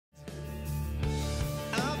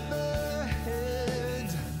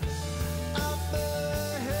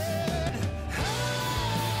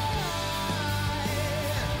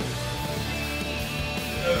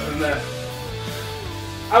there.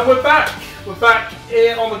 And we're back. We're back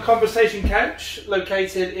here on the conversation couch,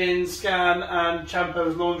 located in Scan and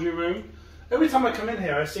Champo's laundry room. Every time I come in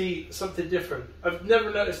here, I see something different. I've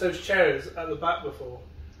never noticed those chairs at the back before.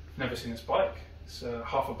 Never seen this bike. It's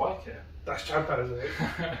half a bike here. That's Champo's, I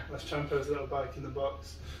think. That's Champo's little bike in the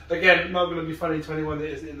box. Again, not going to be funny to anyone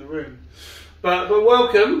that isn't in the room. But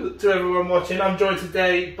welcome to everyone watching. I'm joined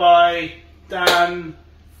today by Dan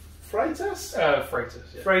Freitas?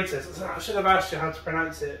 Freitas, yeah. Freitas. I should have asked you how to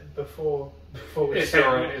pronounce it before we It's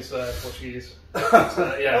alright, it's Portuguese.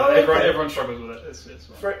 Yeah, Oh, okay. everyone struggles with it. It's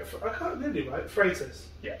I can't really, right? Freitas.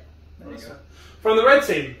 Yeah, there you go. From the red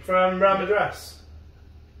team, from Real Madras.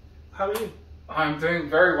 How are you? I'm doing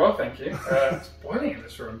very well, thank you. It's boiling in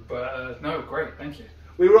this room, but no, great, thank you.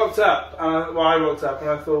 We rocked up, I rocked up and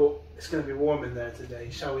I thought, it's going to be warm in there today,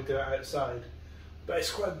 shall we do it outside? But it's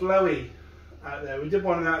quite blowy out there. We did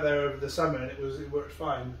one out there over the summer and it worked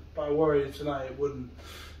fine, but I worried tonight it wouldn't.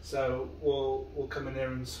 So we'll come in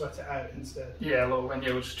here and sweat it out instead. Yeah, we'll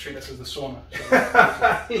just treat this as the sauna.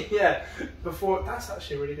 Yeah, that's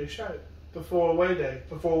actually a really good shout. Before away day,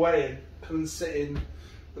 before weigh-in, come and sit in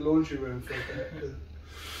the laundry room for a bit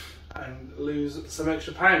and lose some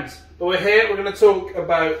extra pounds. But we're here, we're going to talk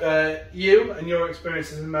about you and your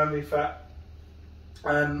experiences in Manly Fat.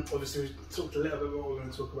 Obviously we've talked a little bit about what we're going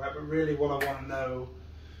to talk about, but really what I want to know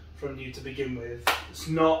from you to begin with, it's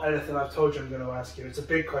not anything I've told you I'm going to ask you, it's a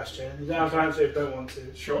big question. You don't have to answer it if you don't want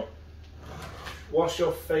to. Sure. What's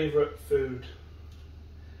your favourite food?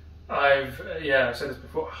 I've said this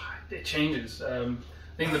before, it changes. I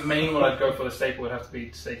think the main one I'd go for, the staple, would have to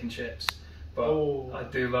be steak and chips. But I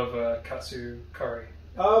do love katsu curry.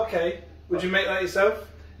 Oh, okay. Would you make that yourself?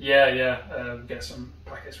 Yeah. Get some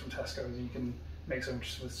packets from Tesco and you can make some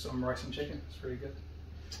just with some rice and chicken. It's really good.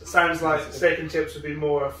 It sounds like steak and chips would be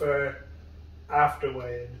more for after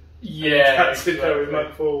weigh-in. Yeah, Katsu curry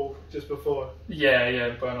might fall just before.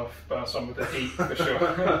 Yeah. Burn off some with the heat for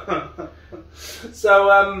sure.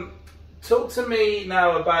 So, talk to me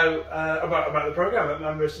now about the program at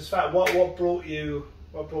Man vs Fat. What brought you?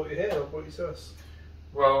 What brought you here? What brought you to us?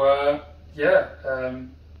 Well,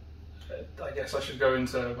 I guess I should go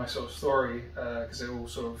into my sort of story because it all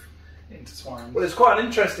sort of intertwines. Well, it's quite an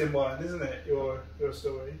interesting one, isn't it? Your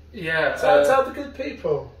story. Yeah. Tell the good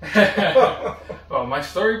people. Well, my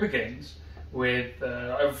story begins with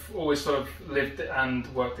I've always sort of lived and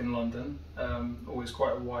worked in London. Always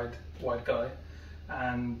quite a wide guy,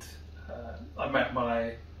 and I met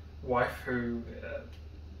my wife, who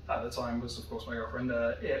at the time was, of course, my girlfriend,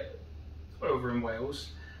 over in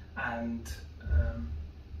Wales, and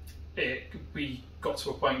we got to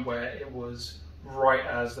a point where it was right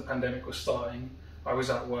as the pandemic was starting. I was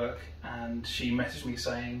at work and she messaged me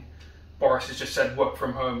saying, "Boris has just said work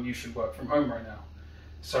from home, you should work from home right now."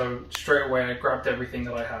 So straight away I grabbed everything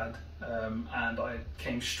that I had and I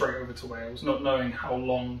came straight over to Wales, not knowing how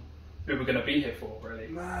long we were going to be here for, really.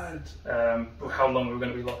 Mad. How long we were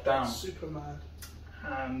going to be locked down. Super mad.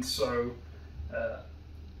 And so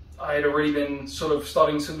I had already been sort of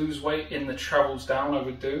starting to lose weight in the travels down I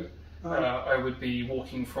would do. I would be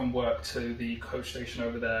walking from work to the coach station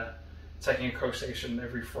over there, taking a coach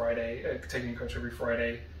every Friday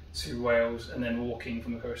to Wales, and then walking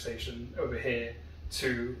from the coach station over here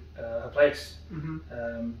to her place.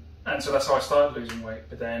 Mm-hmm. And so that's how I started losing weight.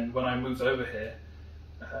 But then when I moved over here,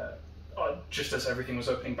 just as everything was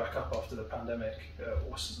opening back up after the pandemic,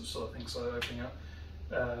 or sort of things started opening up,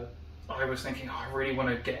 I was thinking, I really want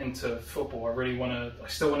to get into football. I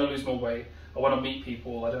still want to lose more weight. I want to meet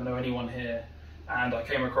people. I don't know anyone here. And I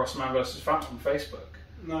came across Man vs Fat on Facebook.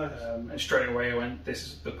 Nice. And straight away I went, this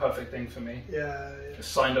is the perfect thing for me. Yeah.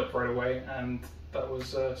 Just signed up right away, and that was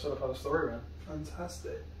sort of how the story went.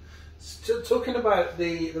 Fantastic. So, talking about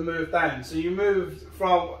the move down, so you moved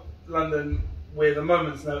from London with a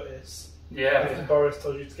moment's notice. Yeah. After Boris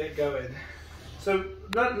told you to get going. So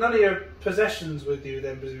none of your possessions with you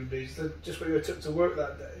then, presumably, just what you took to work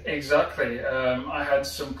that day? Exactly. I had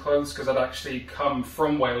some clothes because I'd actually come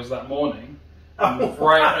from Wales that morning. And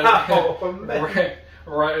right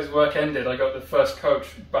as work ended, I got the first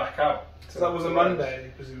coach back out. So that was a Monday,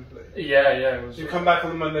 presumably? Yeah, it was. You come back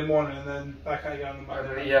on the Monday morning and then back out again on the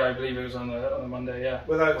Monday? I believe it was on the Monday, yeah.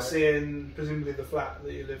 Without seeing, presumably, the flat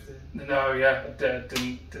that you lived in? No, I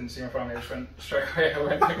didn't see my family. I just went straight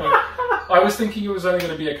away. I was thinking it was only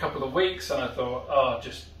going to be a couple of weeks, and I thought,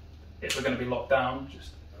 if we're going to be locked down,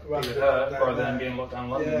 just be with her rather than being locked down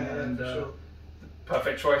in London. Yeah, and sure.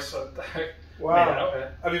 Perfect choice. Wow.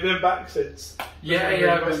 Have you been back since? Yeah,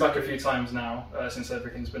 I've been back a few times now since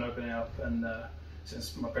everything's been opening up, and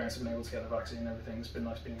since my parents have been able to get the vaccine and everything. It's been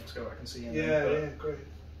nice being able to go back and see them. Yeah, great.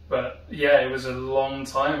 But yeah, it was a long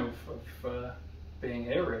time of being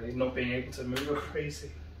here, really, not being able to move.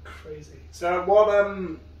 Crazy. So what?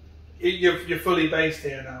 You're fully based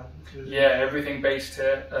here now. Yeah, everything based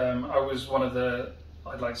here. I was one of the,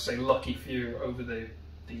 I'd like to say, lucky few over the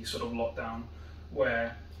sort of lockdown,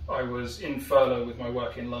 where I was in furlough with my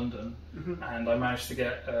work in London, and I managed to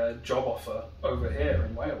get a job offer over here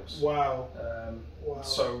in Wales. Wow.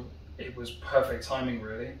 So it was perfect timing,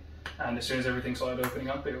 really. And as soon as everything started opening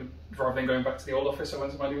up, rather than going back to the old office, I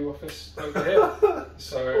went to my new office over here.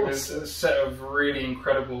 So it was a set of really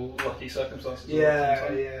incredible, lucky circumstances.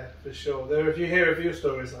 Yeah, for sure. If you hear a few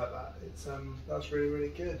stories like that, it's that's really, really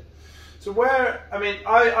good. So where? I mean,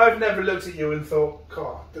 I've never looked at you and thought,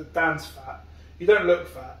 God, Dan's fat. You don't look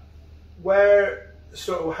fat. Where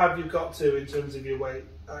sort of have you got to in terms of your weight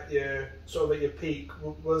at your peak?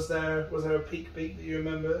 Was there a peak that you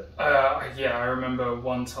remember? Yeah, I remember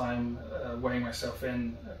one time weighing myself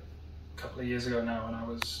in a couple of years ago now, and I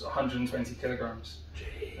was 120 kilograms.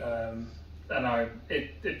 And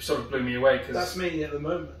it sort of blew me away because that's me at the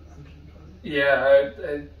moment. 120. Yeah,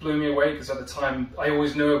 it blew me away because at the time I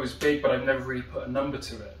always knew it was big, but I've never really put a number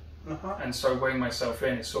to it. And so weighing myself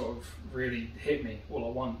in, it sort of really hit me all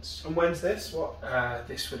at once. And when's this? What?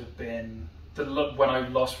 This would have been when I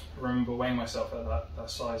last remember weighing myself at that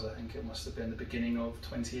size. I think it must have been the beginning of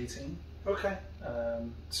 2018. Okay.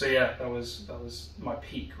 So yeah, that was my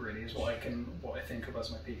peak. Really, is what I think of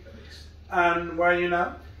as my peak at least. And where are you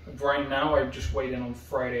now? Right now, I just weighed in on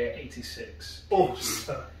Friday at 86.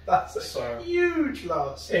 Awesome. That's a huge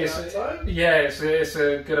loss in that time. Yeah, it's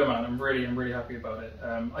a good amount. I'm really happy about it.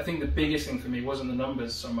 I think the biggest thing for me wasn't the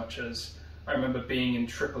numbers so much as I remember being in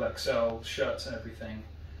XXL shirts and everything,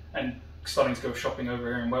 and starting to go shopping over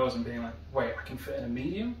here in Wales and being like, wait, I can fit in a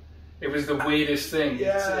medium? It was the weirdest thing.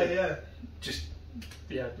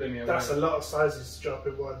 Blew me away. That's a lot of sizes to drop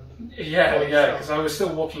in one. Yeah, because I was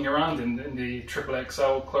still walking around in the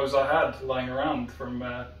XXL clothes I had lying around from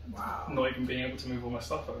not even being able to move all my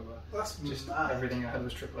stuff over. That's just mad. Everything I had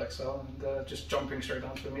was XXL, and just jumping straight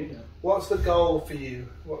down to a medium. What's the goal for you?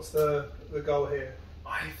 What's the goal here?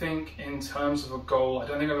 I think in terms of a goal, I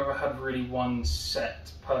don't think I've ever had really one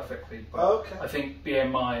set perfectly, but okay. I think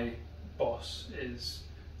being my boss is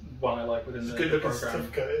one I like within the program.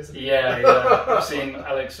 Certificate, isn't it? Yeah. I've seen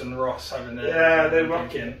Alex and Ross having their. Yeah, they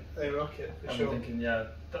rock it. They rock it for sure. I'm thinking,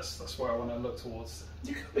 that's where I want to look towards.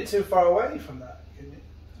 You couldn't be too far away from that, couldn't you?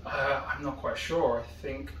 I'm not quite sure. I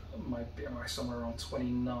think my BMI is somewhere around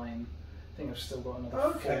 29. I think I've still got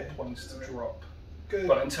another 4 points to drop. Good.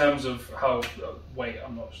 But in terms of how weight,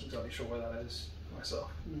 I'm not exactly sure where that is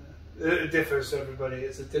myself. Yeah. It differs to everybody.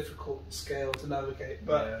 It's a difficult scale to navigate,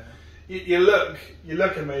 but. You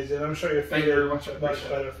look amazing. I'm sure you're feeling much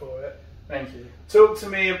better for it. Thank you. Talk to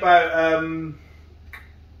me about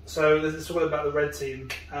so let's talk about the red team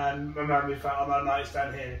and my man we found on our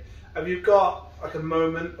nightstand here. Have you got like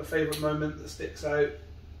a favourite moment that sticks out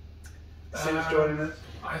since joining us?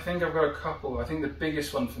 I think I've got a couple. I think the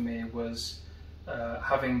biggest one for me was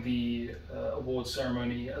having the award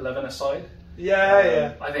ceremony 11 aside.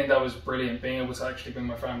 Yeah. I think that was brilliant, being able to actually bring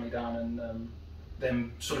my family down and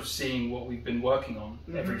them sort of seeing what we've been working on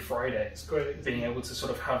every Friday. It's great. Being able to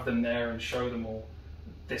sort of have them there and show them all,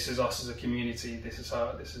 this is us as a community. This is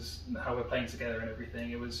how we're playing together and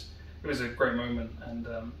everything. It was a great moment, and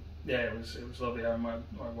it was lovely having my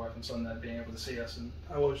wife and son there, being able to see us. And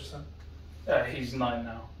how old is your son? He's 9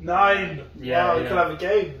 now. 9. Yeah, wow, you could have a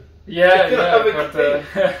game. We're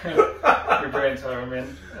brilliant to have him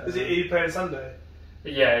in. Are you playing Sunday?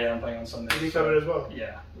 Yeah, I'm playing on Sunday. Is he coming as well?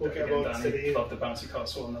 Yeah. We'll get him on City. Loved the bouncy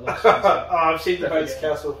castle in the last one. I've seen the bouncy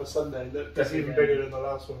castle for Sunday. That's even bigger than the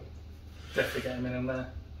last one. Definitely get him in there.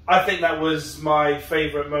 I think that was my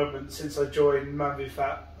favourite moment since I joined Man v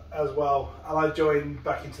Fat as well. And I joined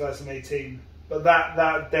back in 2018. But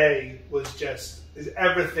that day was is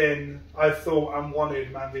everything I thought and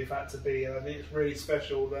wanted Man v Fat to be. And I think it's really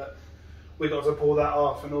special that we got to pull that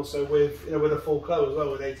off. And also with a full club as well,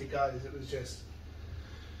 with 80 guys. It was just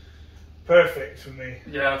perfect for me.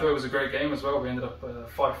 Yeah, I thought it was a great game as well. We ended up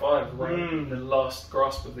 5-5 right in the last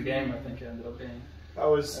grasp of the game. I think it ended up being. That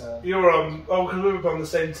was you were on because we were on the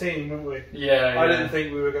same team, weren't we? Yeah. I didn't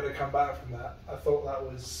think we were going to come back from that. I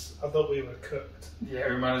thought we were cooked. Yeah,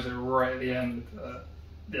 we managed it right at the end.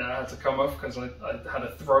 I had to come off because I had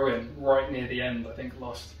a throw in right near the end. I think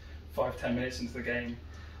last 5-10 minutes into the game.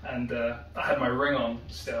 And I had my ring on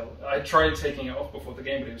still. I tried taking it off before the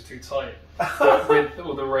game, but it was too tight. But with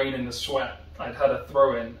all the rain and the sweat, I'd had a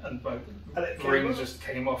throw in, and my ring just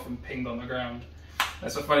came off and pinged on the ground.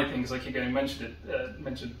 That's a funny thing, because I keep getting mentioned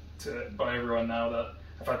by everyone now that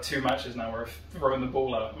I've had 2 matches now where I've thrown the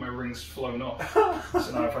ball out and my ring's flown off.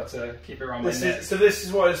 So now I've had to keep it around my neck. So this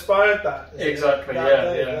is what inspired that? Exactly,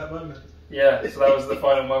 That moment. Yeah, so that was the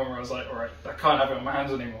final moment where I was like, all right, I can't have it on my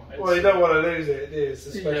hands anymore. Well, you don't want to lose it, do you? It's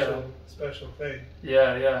a special thing.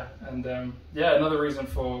 Yeah. And another reason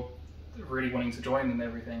for really wanting to join and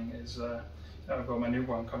everything is I've got my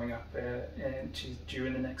newborn coming up and she's due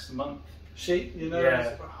in the next month.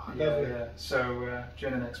 Yeah. Yeah. So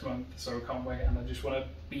during the next month, so I can't wait, and I just want to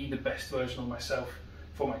be the best version of myself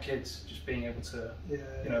for my kids. Just being able to,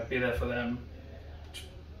 be there for them, just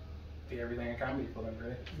be everything I can be for them.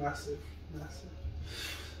 Really. Massive.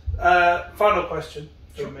 Final question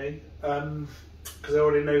from me, because I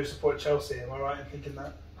already know you support Chelsea. Am I right in thinking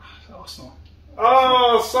that? Arsenal.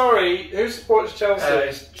 Oh, sorry. Who supports Chelsea?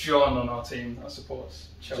 It's John on our team that supports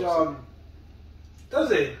Chelsea. John. Does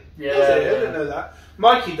he? Yeah. Does he? I didn't know that.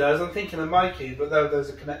 Mikey does. I'm thinking of Mikey, but there's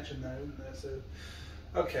a connection there, isn't there? So,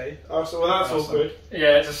 okay. Well, that's all good.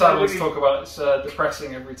 Yeah, it's a sad one to talk about. It's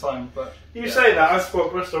depressing every time, but you say that. I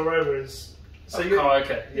support Bristol Rovers. So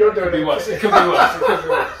okay. You're doing it. Could be worse. It could be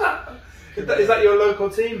worse. Is that your local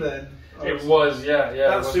team then? It was, yeah.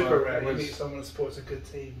 That's super rare. You meet someone that supports a good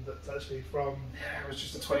team that's actually from... Yeah, it was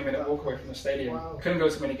just a 20-minute walk away from the stadium. Wow. Couldn't go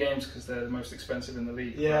to many games because they're the most expensive in the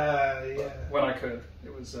league. But when I could,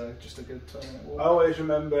 it was just a good 20-minute walk. I always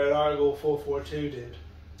remember an article 442 did,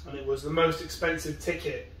 and it was the most expensive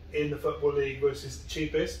ticket in the Football League versus the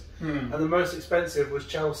cheapest. And the most expensive was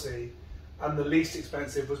Chelsea, and the least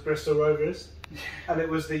expensive was Bristol Rovers. And it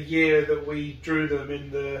was the year that we drew them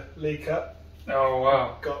in the League Cup. Oh,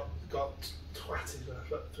 wow. Got twatted,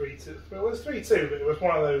 like 3-2. Well, it was 3-2, but it was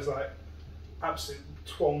one of those like absolute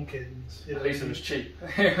twonkins. At least it was cheap.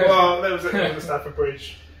 Well, there was a Stafford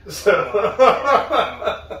Bridge. So,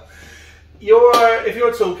 if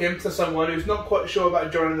you're talking to someone who's not quite sure about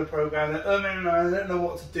joining the program, I don't know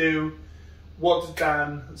what to do. What does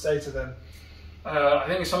Dan say to them? I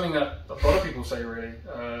think it's something that a lot of people say, really,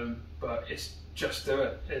 but it's just do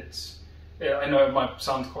it. I know it might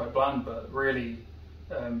sound quite bland, but really.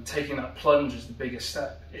 Taking that plunge is the biggest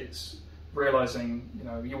step. It's realizing,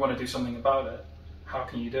 you want to do something about it. How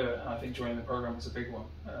can you do it? And I think joining the program is a big one.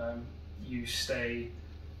 You stay.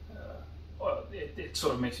 It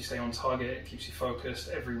sort of makes you stay on target. It keeps you focused.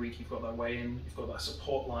 Every week you've got that weigh-in. You've got that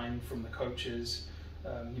support line from the coaches.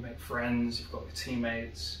 You make friends. You've got your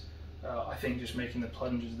teammates. I think just making the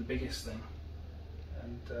plunge is the biggest thing,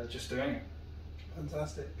 and just doing it.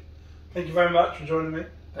 Fantastic. Thank you very much for joining me.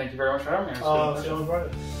 Thank you very much for having me. See you on Friday.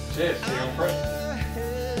 Cheers. See you on Friday.